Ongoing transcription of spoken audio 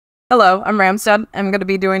Hello, I'm Ramstead. I'm going to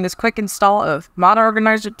be doing this quick install of Mod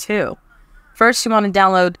Organizer 2. First, you want to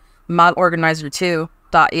download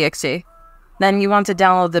modorganizer2.exe. Then you want to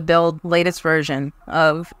download the build latest version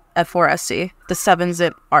of F4SE, the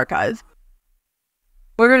 7-zip archive.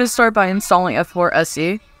 We're going to start by installing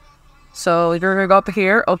F4SE. So you're going to go up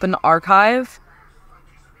here, open the archive,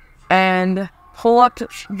 and pull up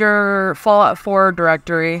your Fallout 4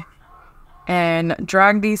 directory and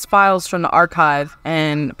drag these files from the archive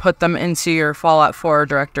and put them into your Fallout 4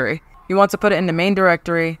 directory. You want to put it in the main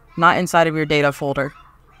directory, not inside of your data folder.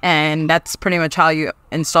 And that's pretty much how you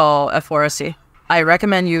install F4SE. I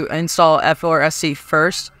recommend you install F4SE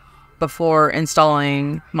first before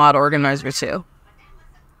installing Mod Organizer 2.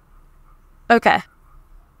 Okay,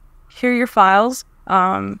 here are your files.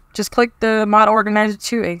 Just click the Mod Organizer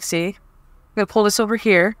 2 exe. I'm going to pull this over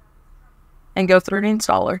here and go through the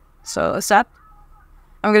installer. So accept.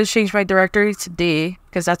 I'm going to change my directory to D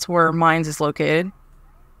because that's where mine is located.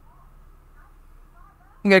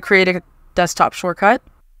 I'm going to create a desktop shortcut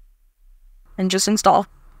and just install.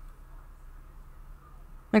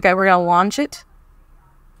 Okay, we're going to launch it.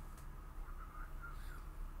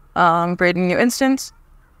 Creating a new instance.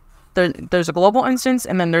 There's a global instance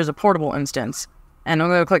and then there's a portable instance. And I'm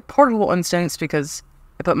going to click portable instance because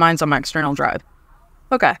I put mine on my external drive.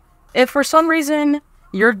 Okay, if for some reason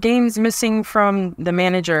your game's missing from the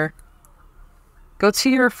manager, go to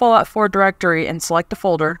your Fallout 4 directory and select the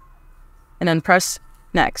folder, and then press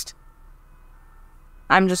next.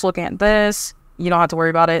 I'm just looking at this. You don't have to worry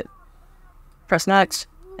about it. Press next,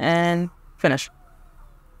 and finish.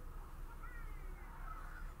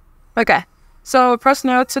 Okay, so press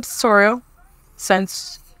no to tutorial,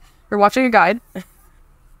 since you're watching a guide.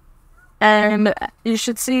 And you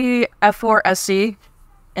should see F4SE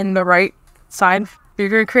in the right side. You're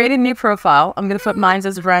going to create a new profile. I'm going to put mine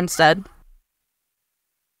as Ramstead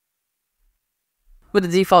with the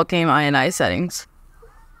default game INI settings.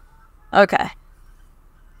 Okay.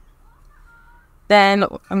 Then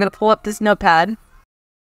I'm going to pull up this notepad.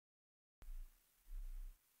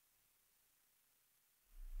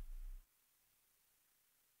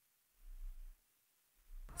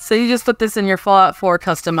 So you just put this in your Fallout 4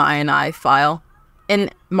 custom INI file in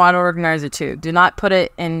Mod Organizer 2. Do not put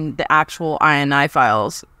it in the actual INI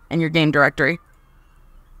files in your game directory.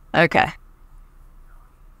 Okay.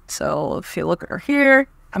 So if you look over here,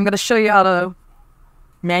 I'm going to show you how to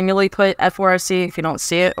manually put F4SE if you don't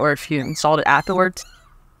see it or if you installed it afterwards.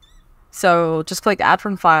 So just click Add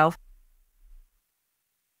from File.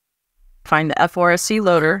 Find the F4SE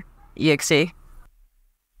loader, exe.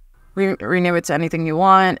 Rename it to anything you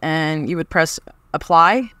want, and you would press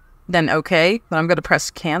Apply, then OK. But I'm going to press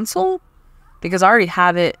Cancel because I already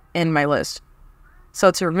have it in my list.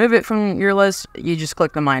 So to remove it from your list, you just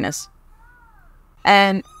click the minus.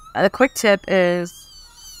 And a quick tip is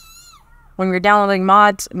when you're downloading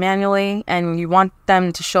mods manually and you want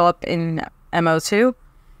them to show up in MO2,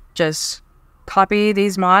 just copy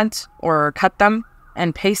these mods or cut them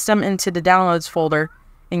and paste them into the downloads folder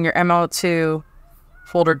in your MO2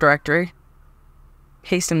 folder directory.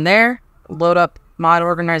 Paste them there, load up Mod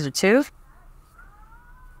Organizer 2,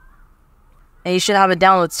 and you should have a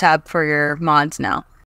downloads tab for your mods now.